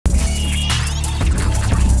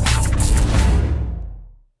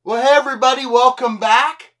everybody, welcome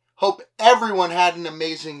back. Hope everyone had an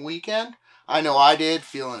amazing weekend. I know I did,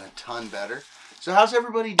 feeling a ton better. So how's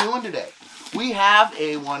everybody doing today? We have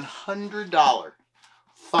a $100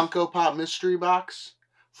 Funko Pop Mystery Box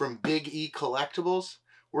from Big E Collectibles.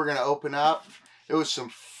 We're going to open up. There was some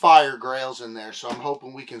fire grails in there, so I'm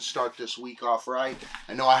hoping we can start this week off right.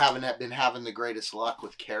 I know I haven't been having the greatest luck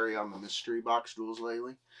with Carrie on the mystery box duels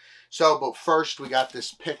lately. So, but first we got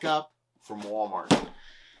this pickup from Walmart.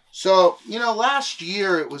 So, you know, last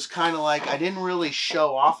year it was kind of like I didn't really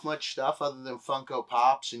show off much stuff other than Funko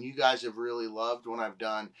Pops, and you guys have really loved when I've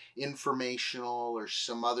done informational or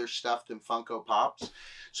some other stuff than Funko Pops.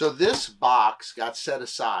 So this box got set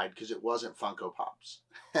aside because it wasn't Funko Pops,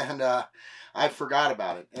 and I forgot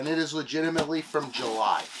about it, and it is legitimately from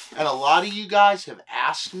July. And a lot of you guys have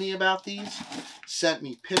asked me about these, sent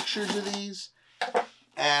me pictures of these,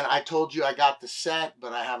 and I told you I got the set,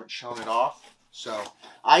 but I haven't shown it off. So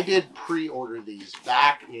I did pre-order these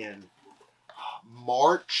back in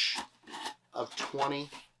March of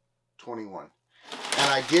 2021. And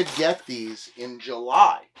I did get these in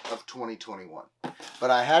July of 2021. But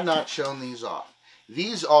I had not shown these off.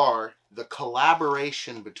 These are the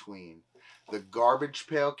collaboration between the Garbage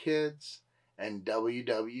Pail Kids and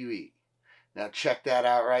WWE. Now check that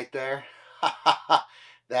out right there.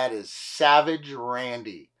 That is Savage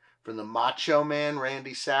Randy from the Macho Man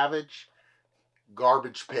Randy Savage.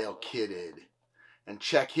 Garbage Pail Kidded. And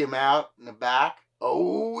check him out in the back.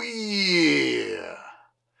 Oh yeah.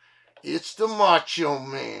 It's the Macho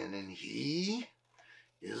Man and he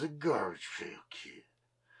is a Garbage Pail Kid.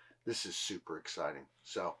 This is super exciting.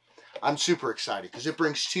 So I'm super excited because it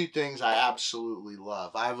brings two things I absolutely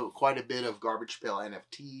love. I have quite a bit of Garbage Pail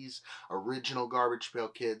NFTs, original Garbage Pail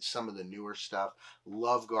Kids, some of the newer stuff.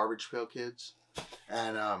 Love Garbage Pail Kids.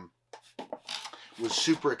 And was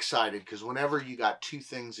super excited because whenever you got two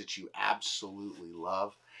things that you absolutely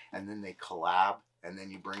love and then they collab and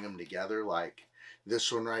then you bring them together, like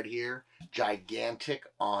this one right here, Gigantic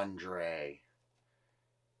Andre.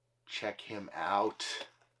 Check him out.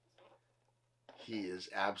 He is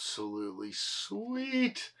absolutely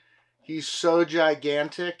sweet. He's so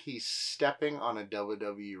gigantic, he's stepping on a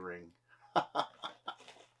WWE ring.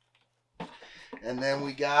 And then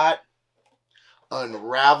we got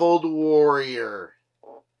Unraveled Warrior.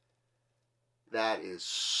 That is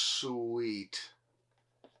sweet.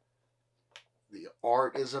 The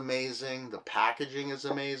art is amazing. The packaging is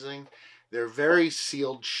amazing. They're very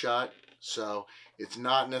sealed shut, so it's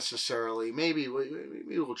not necessarily... Maybe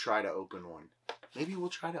we'll try to open one. Maybe we'll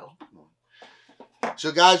try to open one.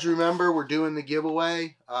 So guys, remember, we're doing the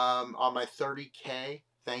giveaway on my 30K.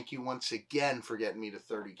 Thank you once again for getting me to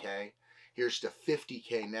 30K. Here's to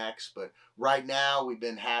 50K next, but right now we've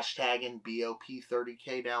been hashtagging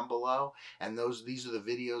BOP30K down below, and these are the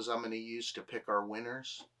videos I'm going to use to pick our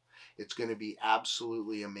winners. It's going to be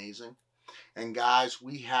absolutely amazing. And guys,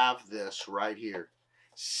 we have this right here,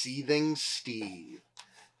 Seething Steve,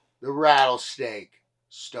 the Rattlesnake,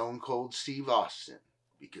 Stone Cold Steve Austin,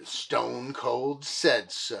 because Stone Cold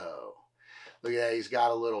said so. Look at that, he's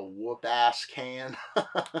got a little whoop-ass can.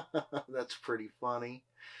 That's pretty funny.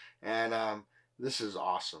 And this is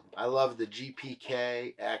awesome. I love the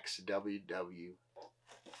GPK X WWE.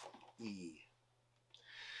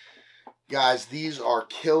 Guys, these are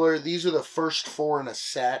killer. These are the first 4 in a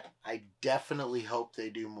set. I definitely hope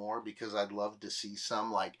they do more because I'd love to see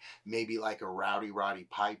some, like maybe like a Rowdy Roddy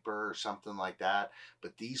Piper or something like that.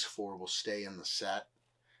 But these 4 will stay in the set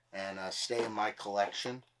and stay in my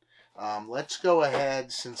collection. Let's go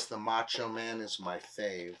ahead, since the Macho Man is my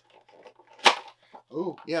fave.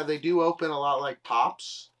 Oh, yeah, they do open a lot like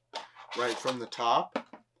Pops, right from the top.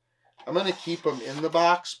 I'm going to keep them in the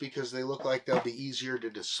box because they look like they'll be easier to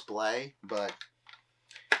display, but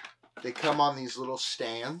they come on these little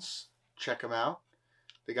stands. Check them out.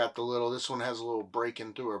 They got the little, this one has a little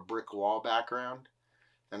breaking through a brick wall background.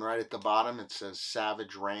 And right at the bottom it says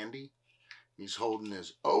Savage Randy. He's holding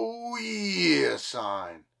his "Oh yeah"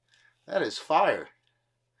 sign. That is fire.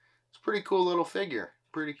 It's a pretty cool little figure.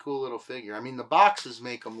 Pretty cool little figure. I mean, the boxes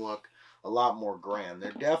make them look a lot more grand.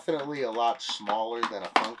 They're definitely a lot smaller than a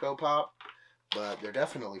Funko Pop, but they're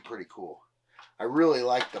definitely pretty cool. I really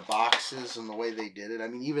like the boxes and the way they did it. I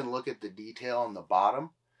mean, even look at the detail on the bottom.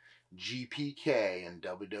 GPK and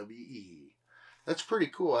WWE. That's pretty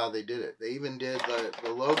cool how they did it. They even did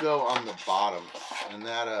the logo on the bottom, and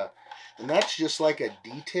that's just like a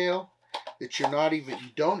detail that you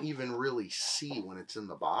don't even really see when it's in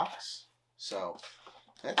the box. So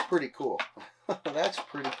that's pretty cool. That's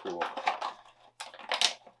pretty cool.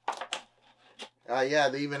 Yeah,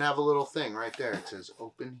 they even have a little thing right there. It says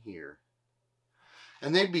 "Open Here."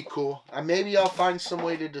 And they'd be cool. Maybe I'll find some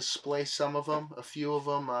way to display some of them, a few of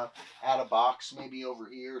them out of box, maybe over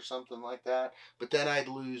here or something like that. But then I'd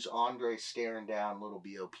lose Andre staring down little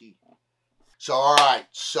BOP. So, all right.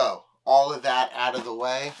 So, all of that out of the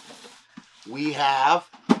way. We have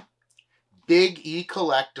Big E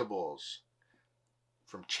Collectibles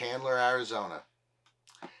from Chandler, Arizona.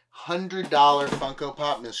 $100 Funko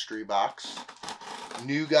Pop Mystery Box.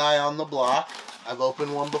 New guy on the block. I've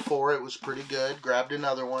opened one before. It was pretty good. Grabbed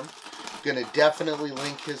another one. Gonna definitely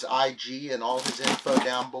link his IG and all his info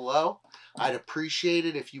down below. I'd appreciate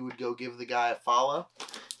it if you would go give the guy a follow.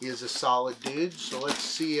 He is a solid dude. So let's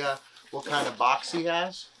see what kind of box he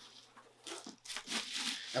has.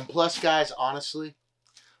 And plus, guys, honestly,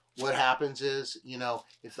 what happens is, you know,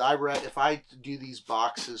 if I do these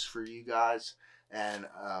boxes for you guys, and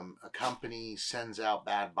a company sends out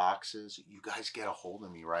bad boxes, you guys get a hold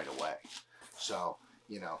of me right away. So,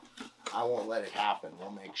 you know, I won't let it happen.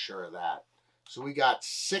 We'll make sure of that. So we got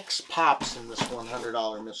 6 pops in this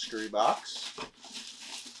 $100 mystery box.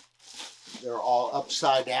 They're all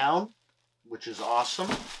upside down, which is awesome.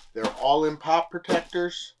 They're all in pop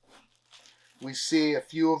protectors. We see a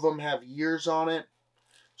few of them have years on it.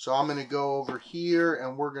 So I'm going to go over here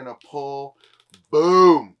and we're going to pull,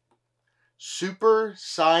 boom, Super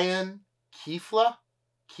Saiyan Kefla.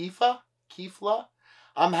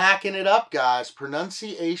 I'm hacking it up, guys.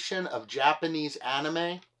 Pronunciation of Japanese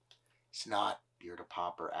anime. It's not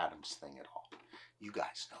BeardofPOP or Adam's thing at all. You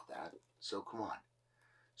guys know that. So come on.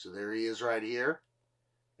 So there he is right here.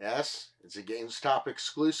 Yes, it's a GameStop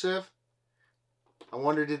exclusive. I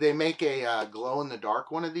wonder, did they make a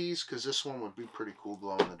glow-in-the-dark one of these? Because this one would be pretty cool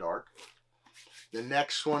glow-in-the-dark. The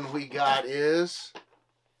next one we got is,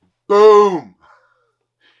 boom!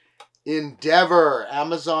 Endeavor,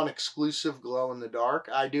 Amazon exclusive glow-in-the-dark.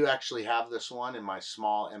 I do actually have this one in my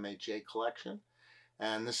small MHA collection.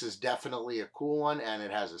 And this is definitely a cool one. And it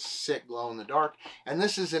has a sick glow-in-the-dark. And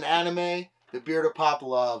this is an anime that BeardofPOP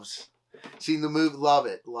loves. Seen the movie, love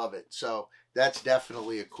it. So that's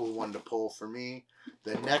definitely a cool one to pull for me.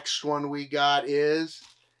 The next one we got is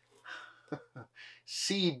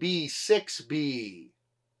CB6B.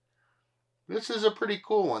 This is a pretty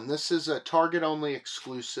cool one. This is a Target only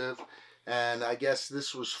exclusive. And I guess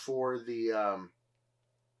this was for the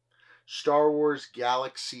Star Wars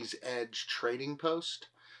Galaxy's Edge trading post.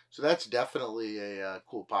 So that's definitely a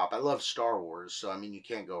cool pop. I love Star Wars, so I mean, you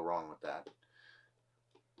can't go wrong with that.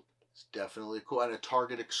 It's definitely cool. And a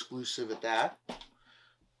Target exclusive at that.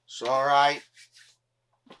 So, all right.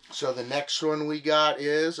 So the next one we got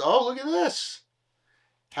is, oh, look at this.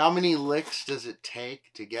 How many licks does it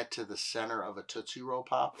take to get to the center of a Tootsie Roll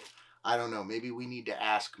Pop? I don't know. Maybe we need to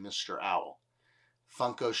ask Mr. Owl.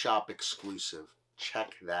 Funko Shop exclusive.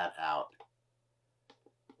 Check that out.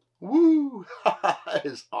 Woo! That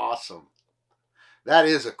is awesome. That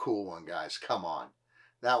is a cool one, guys. Come on.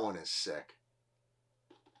 That one is sick.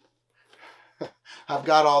 I've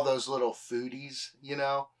got all those little foodies, you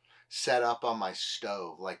know, set up on my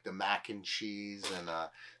stove, like the mac and cheese and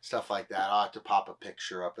stuff like that. I'll have to pop a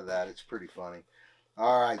picture up of that. It's pretty funny.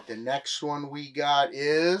 All right, the next one we got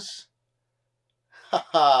is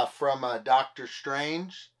from Doctor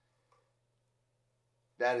Strange.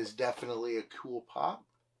 That is definitely a cool pop.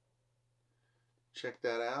 Check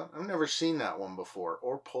that out. I've never seen that one before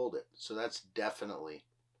or pulled it, so that's definitely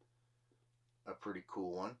a pretty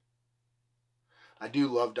cool one. I do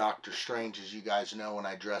love Doctor Strange, as you guys know, when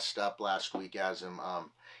I dressed up last week as him.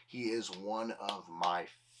 He is one of my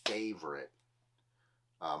favorite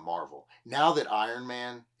Marvel. Now that Iron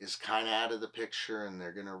Man is kind of out of the picture and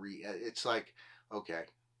they're going to it's like, okay,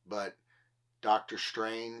 but Doctor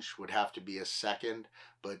Strange would have to be a second,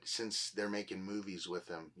 but since they're making movies with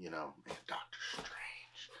him, you know, man, Doctor Strange.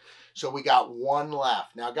 So we got one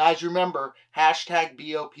left. Now, guys, remember, hashtag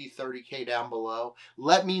BOP30K down below.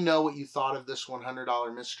 Let me know what you thought of this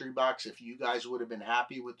 $100 mystery box, if you guys would have been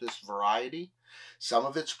happy with this variety. Some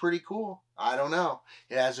of it's pretty cool. I don't know.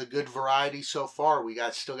 It has a good variety so far. We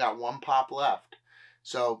still got one pop left.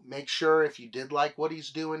 So make sure, if you did like what he's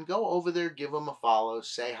doing, go over there, give him a follow,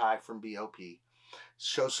 say hi from BOP.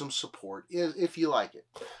 Show some support if you like it.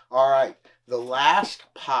 All right, the last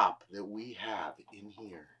pop that we have in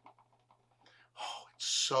here. Oh, it's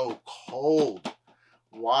so cold.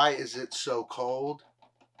 Why is it so cold?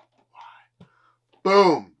 Why?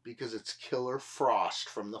 Boom! Because it's Killer Frost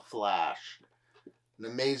from The Flash. An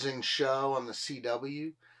amazing show on the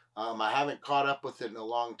CW. I haven't caught up with it in a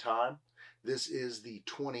long time. This is the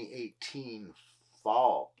 2018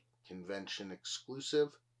 Fall Convention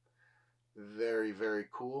exclusive. Very, very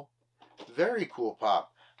cool. Very cool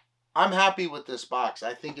pop. I'm happy with this box.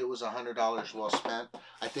 I think it was $100 well spent.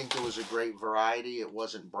 I think there was a great variety. It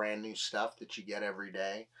wasn't brand new stuff that you get every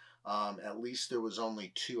day. At least there was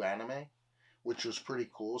only 2 anime, which was pretty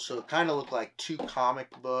cool. So it kind of looked like 2 comic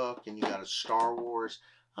book, and you got a Star Wars.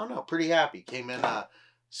 I don't know, pretty happy. Came in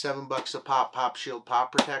 $7 a pop, pop shield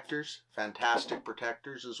pop protectors. Fantastic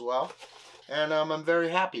protectors as well. And I'm very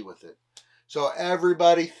happy with it. So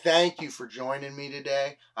everybody, thank you for joining me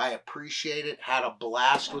today. I appreciate it. Had a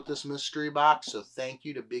blast with this mystery box. So thank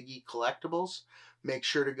you to Big E Collectibles. Make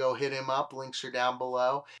sure to go hit him up. Links are down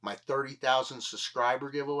below. My 30,000 subscriber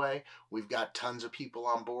giveaway. We've got tons of people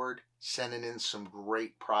on board sending in some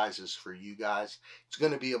great prizes for you guys. It's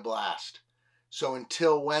going to be a blast. So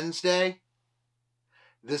until Wednesday,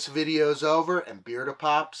 this video's over and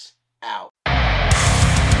BeardofPOP's out.